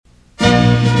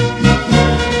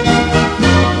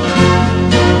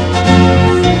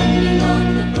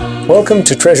Welcome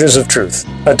to Treasures of Truth,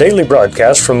 a daily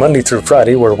broadcast from Monday through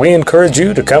Friday where we encourage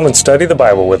you to come and study the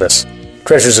Bible with us.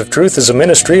 Treasures of Truth is a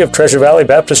ministry of Treasure Valley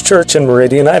Baptist Church in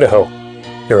Meridian, Idaho.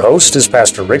 Your host is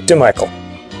Pastor Rick DeMichael.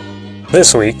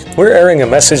 This week, we're airing a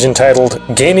message entitled,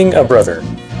 Gaining a Brother.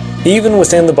 Even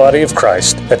within the body of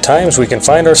Christ, at times we can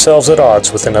find ourselves at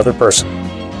odds with another person.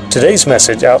 Today's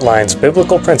message outlines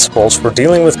biblical principles for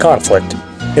dealing with conflict,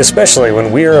 especially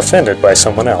when we are offended by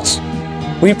someone else.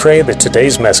 We pray that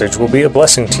today's message will be a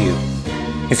blessing to you.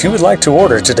 If you would like to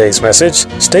order today's message,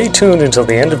 stay tuned until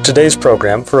the end of today's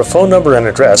program for a phone number and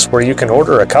address where you can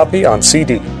order a copy on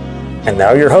CD. And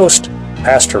now your host,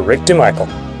 Pastor Rick DeMichael.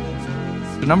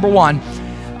 Number one,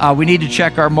 we need to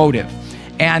check our motive.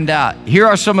 And here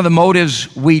are some of the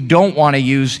motives we don't want to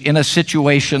use in a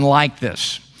situation like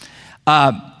this.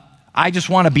 I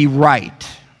just want to be right.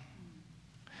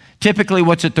 Typically,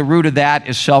 what's at the root of that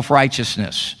is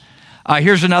self-righteousness.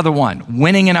 Here's another one,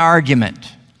 winning an argument.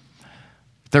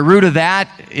 The root of that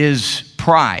is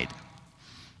pride.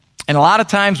 And a lot of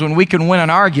times when we can win an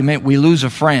argument, we lose a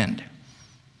friend.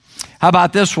 How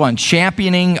about this one,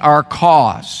 championing our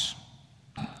cause?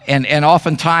 And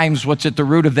oftentimes what's at the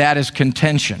root of that is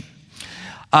contention.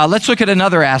 Let's look at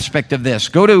another aspect of this.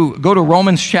 Go to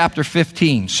Romans chapter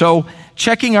 15. So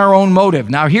checking our own motive.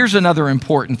 Now here's another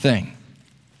important thing.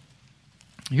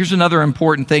 Here's another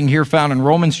important thing here found in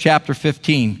Romans chapter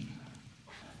 15.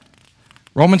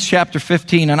 Romans chapter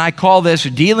 15, and I call this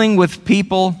dealing with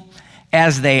people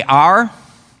as they are,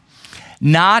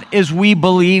 not as we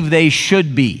believe they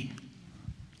should be.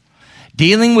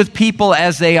 Dealing with people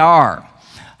as they are.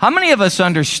 How many of us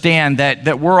understand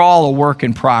that we're all a work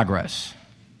in progress?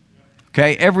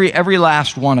 Okay, every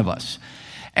last one of us.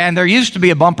 And there used to be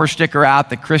a bumper sticker out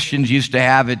that Christians used to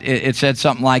have. It said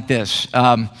something like this.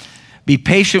 Be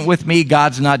patient with me,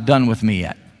 God's not done with me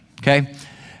yet. Okay?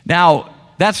 Now,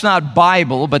 that's not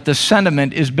Bible, but the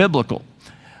sentiment is biblical.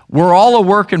 We're all a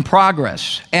work in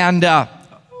progress. And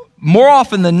more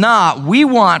often than not, we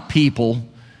want people,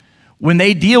 when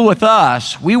they deal with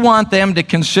us, we want them to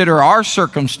consider our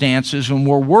circumstances and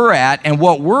where we're at and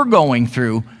what we're going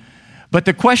through. But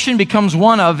the question becomes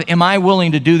one of, am I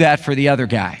willing to do that for the other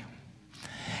guy?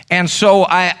 And so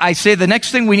I say the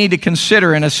next thing we need to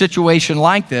consider in a situation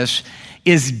like this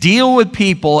is deal with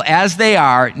people as they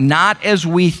are, not as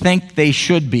we think they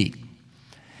should be.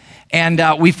 And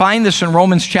we find this in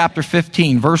Romans chapter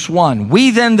 15, verse 1.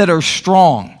 We then that are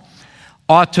strong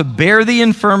ought to bear the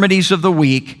infirmities of the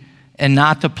weak and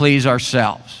not to please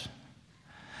ourselves.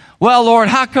 Well, Lord,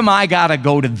 how come I got to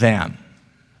go to them?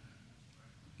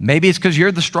 Maybe it's because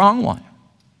you're the strong one.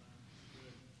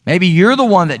 Maybe you're the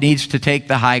one that needs to take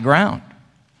the high ground.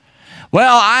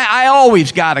 Well, I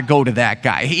always got to go to that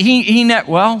guy.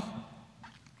 Well,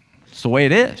 it's the way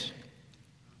it is.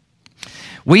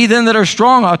 We then that are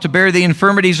strong ought to bear the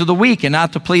infirmities of the weak and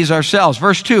not to please ourselves.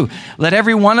 Verse 2, let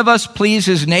every one of us please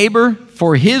his neighbor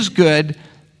for his good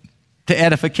to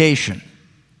edification.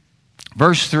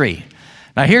 Verse 3,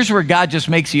 now here's where God just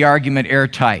makes the argument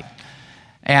airtight.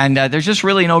 And there's just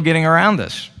really no getting around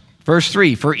this. Verse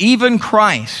 3, for even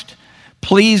Christ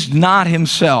pleased not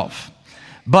himself,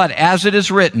 but as it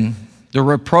is written, the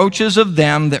reproaches of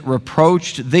them that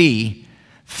reproached thee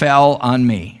fell on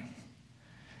me.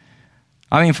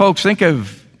 I mean, folks, think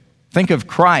of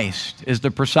Christ as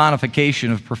the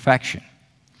personification of perfection.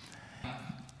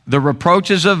 The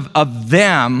reproaches of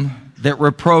them that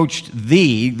reproached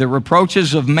thee, the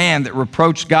reproaches of man that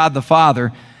reproached God the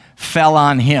Father, fell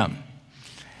on him.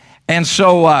 And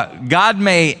so God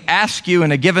may ask you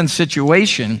in a given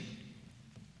situation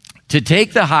to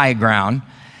take the high ground,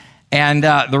 and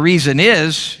the reason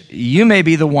is you may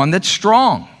be the one that's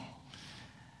strong.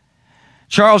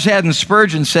 Charles Haddon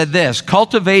Spurgeon said this,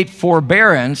 cultivate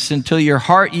forbearance until your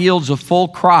heart yields a full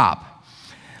crop.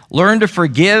 Learn to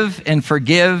forgive and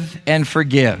forgive and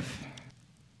forgive.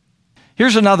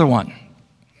 Here's another one.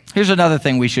 Here's another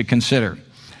thing we should consider.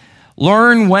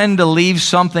 Learn when to leave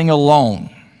something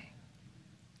alone.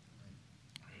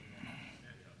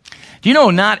 Do you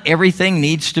know not everything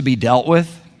needs to be dealt with?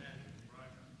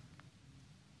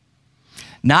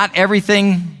 Not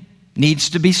everything needs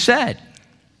to be said.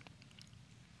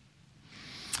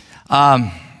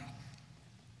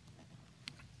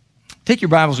 Take your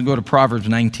Bibles and go to Proverbs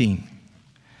 19.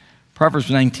 Proverbs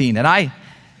 19. And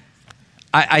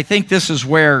I think this is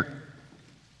where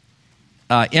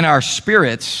in our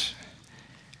spirits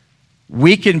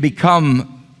we can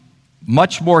become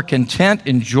much more content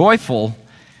and joyful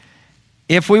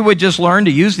if we would just learn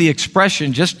to use the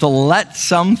expression just to let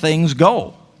some things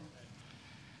go.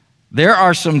 There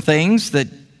are some things that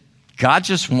God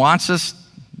just wants us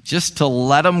just to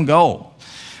let them go.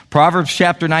 Proverbs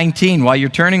chapter 19. While you're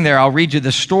turning there, I'll read you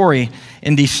the story.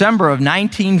 In December of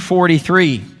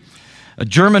 1943, a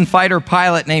German fighter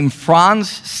pilot named Franz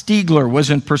Stiegler was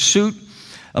in pursuit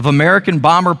of American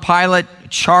bomber pilot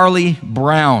Charlie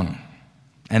Brown,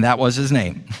 and that was his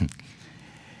name.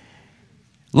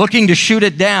 Looking to shoot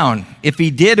it down. If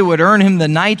he did, it would earn him the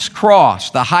Knight's Cross,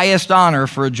 the highest honor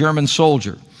for a German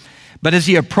soldier. But as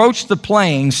he approached the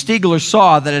plane, Stiegler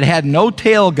saw that it had no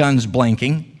tail guns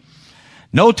blinking,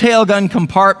 no tail gun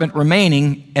compartment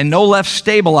remaining, and no left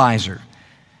stabilizer.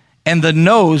 And the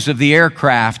nose of the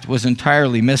aircraft was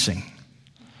entirely missing.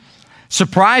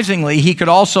 Surprisingly, he could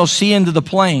also see into the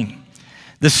plane,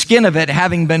 the skin of it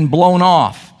having been blown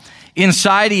off.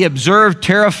 Inside, he observed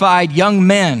terrified young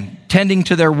men tending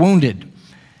to their wounded.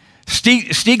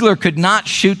 Stiegler could not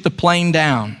shoot the plane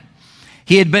down.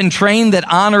 He had been trained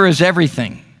that honor is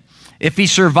everything. If he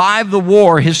survived the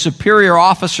war, his superior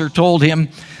officer told him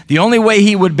the only way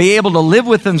he would be able to live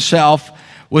with himself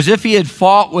was if he had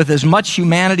fought with as much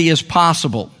humanity as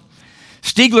possible.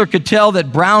 Stiegler could tell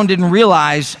that Brown didn't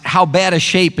realize how bad a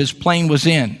shape his plane was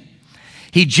in.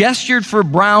 He gestured for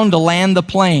Brown to land the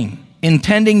plane,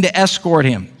 intending to escort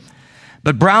him.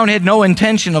 But Brown had no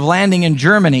intention of landing in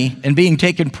Germany and being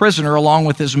taken prisoner along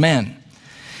with his men.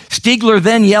 Stiegler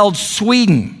then yelled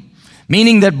Sweden,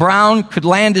 meaning that Brown could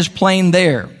land his plane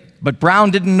there. But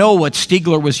Brown didn't know what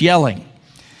Stiegler was yelling.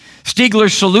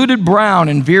 Stiegler saluted Brown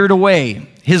and veered away.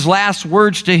 His last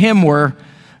words to him were,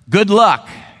 "Good luck,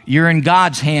 you're in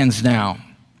God's hands now."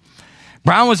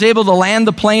 Brown was able to land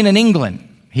the plane in England.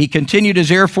 He continued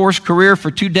his Air Force career for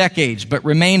 2 decades, but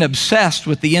remained obsessed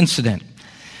with the incident.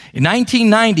 In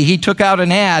 1990, he took out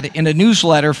an ad in a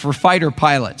newsletter for fighter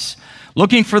pilots,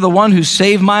 looking for the one who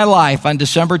saved my life on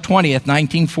December 20th,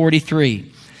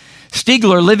 1943.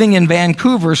 Stiegler, living in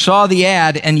Vancouver, saw the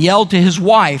ad and yelled to his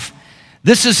wife,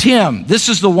 "This is him. This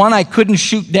is the one I couldn't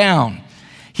shoot down."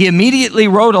 He immediately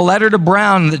wrote a letter to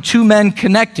Brown, and the two men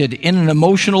connected in an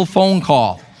emotional phone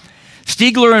call.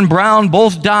 Stiegler and Brown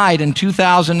both died in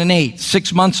 2008,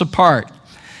 6 months apart.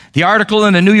 The article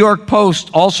in the New York Post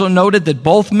also noted that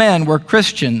both men were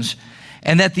Christians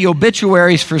and that the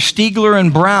obituaries for Stiegler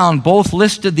and Brown both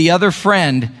listed the other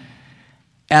friend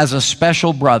as a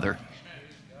special brother.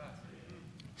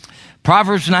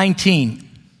 Proverbs 19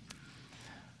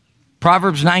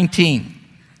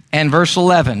 and verse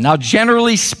 11. Now,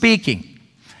 generally speaking,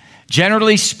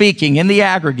 in the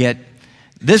aggregate,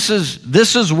 this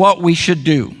is what we should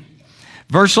do.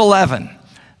 Verse 11,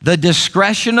 the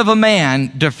discretion of a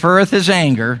man deferreth his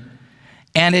anger,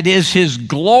 and it is his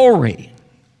glory.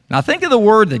 Now think of the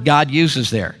word that God uses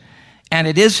there. And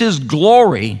it is his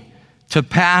glory to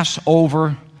pass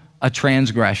over a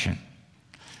transgression.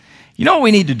 You know what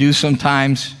we need to do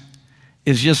sometimes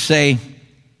is just say,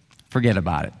 forget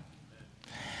about it.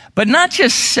 But not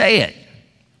just say it,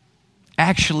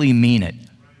 actually mean it.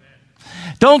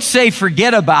 Don't say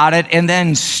forget about it and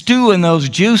then stew in those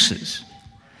juices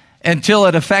until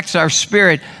it affects our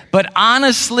spirit, but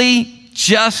honestly,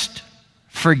 just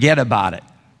forget about it.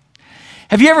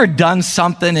 Have you ever done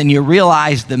something and you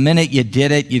realized the minute you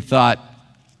did it, you thought,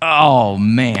 oh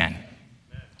man,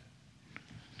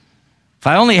 if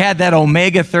I only had that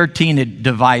omega-13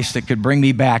 device that could bring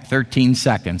me back 13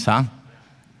 seconds, huh?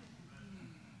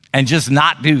 And just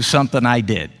not do something I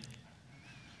did.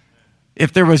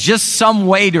 If there was just some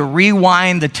way to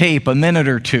rewind the tape a minute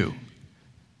or two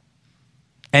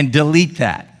and delete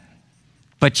that,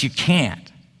 but you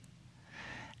can't.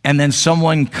 And then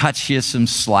someone cuts you some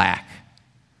slack.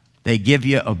 They give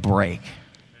you a break.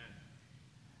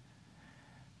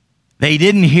 They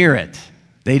didn't hear it.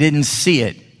 They didn't see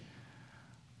it.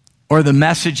 Or the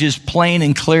message is plain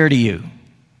and clear to you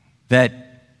that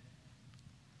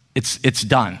it's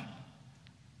done.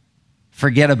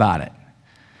 Forget about it.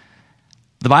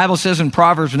 The Bible says in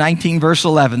Proverbs 19, verse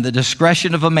 11, the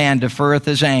discretion of a man deferreth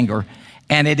his anger,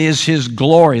 and it is his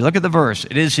glory. Look at the verse.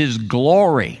 It is his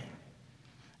glory.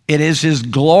 It is his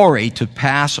glory to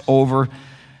pass over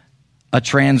a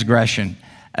transgression.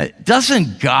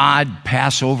 Doesn't God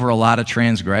pass over a lot of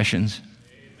transgressions?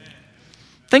 Amen.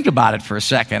 Think about it for a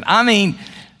second. I mean,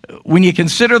 when you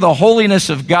consider the holiness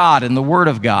of God and the Word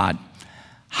of God,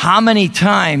 how many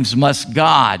times must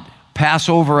God pass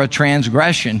over a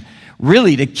transgression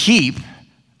really to keep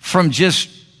from just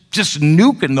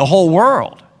nuking the whole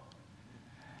world?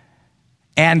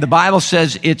 And the Bible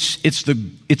says it's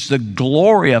the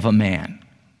glory of a man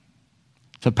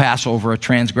to pass over a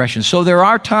transgression. So there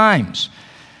are times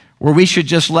where we should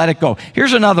just let it go.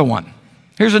 Here's another one.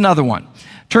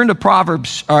 Turn to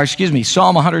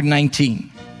Psalm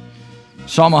 119.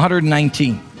 Psalm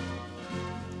 119.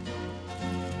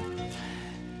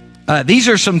 These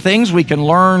are some things we can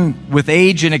learn with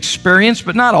age and experience,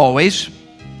 but not always.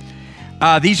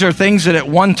 These are things that at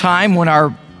one time when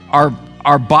our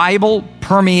Bible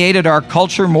permeated our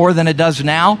culture more than it does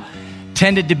now,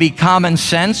 tended to be common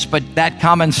sense, but that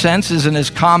common sense isn't as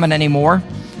common anymore.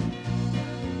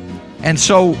 And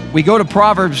so we go to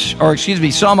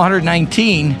Psalm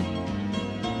 119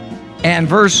 and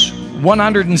verse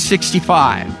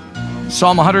 165.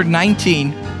 Psalm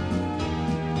 119,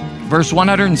 verse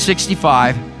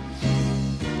 165.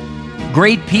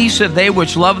 Great peace have they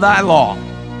which love thy law,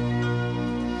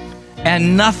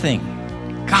 and nothing.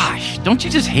 Gosh, don't you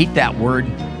just hate that word?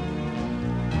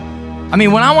 I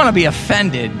mean, when I want to be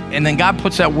offended, and then God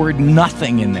puts that word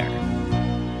nothing in there.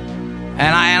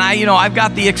 And I I've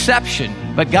got the exception,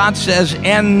 but God says,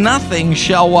 and nothing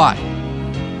shall what?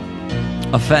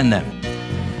 Offend them.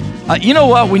 You know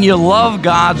what? When you love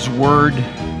God's word,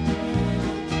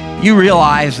 you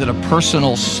realize that a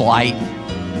personal slight,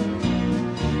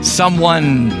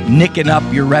 someone nicking up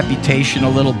your reputation a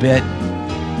little bit,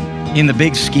 in the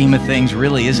big scheme of things,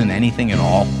 really isn't anything at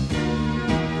all.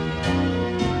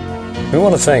 We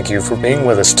want to thank you for being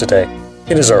with us today.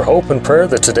 It is our hope and prayer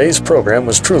that today's program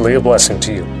was truly a blessing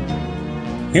to you.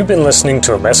 You've been listening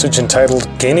to a message entitled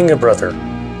Gaining a Brother.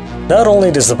 Not only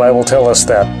does the Bible tell us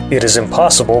that it is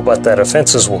impossible but that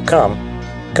offenses will come,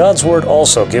 God's Word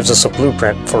also gives us a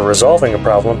blueprint for resolving a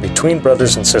problem between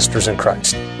brothers and sisters in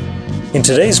Christ. In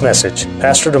today's message,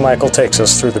 Pastor DeMichael takes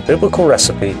us through the biblical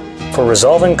recipe for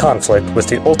resolving conflict with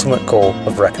the ultimate goal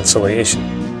of reconciliation.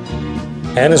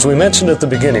 And as we mentioned at the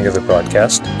beginning of the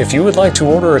broadcast, if you would like to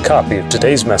order a copy of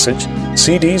today's message,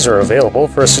 CDs are available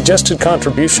for a suggested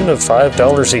contribution of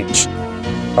 $5 each.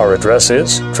 Our address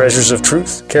is Treasures of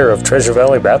Truth, care of Treasure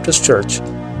Valley Baptist Church,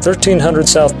 1300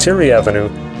 South Thierry Avenue,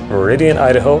 Meridian,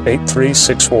 Idaho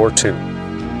 83642.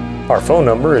 Our phone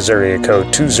number is area code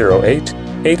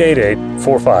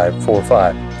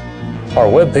 208-888-4545. Our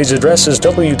webpage address is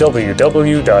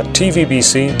www.tvbc.org.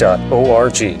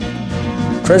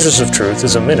 Treasures of Truth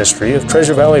is a ministry of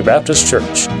Treasure Valley Baptist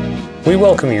Church. We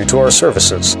welcome you to our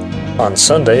services on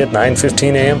Sunday at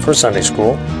 9:15 a.m. for Sunday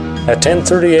School, at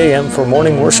 10:30 a.m. for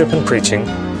morning worship and preaching,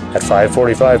 at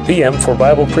 5:45 p.m. for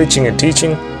Bible preaching and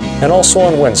teaching, and also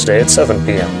on Wednesday at 7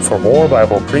 p.m. for more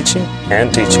Bible preaching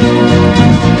and teaching.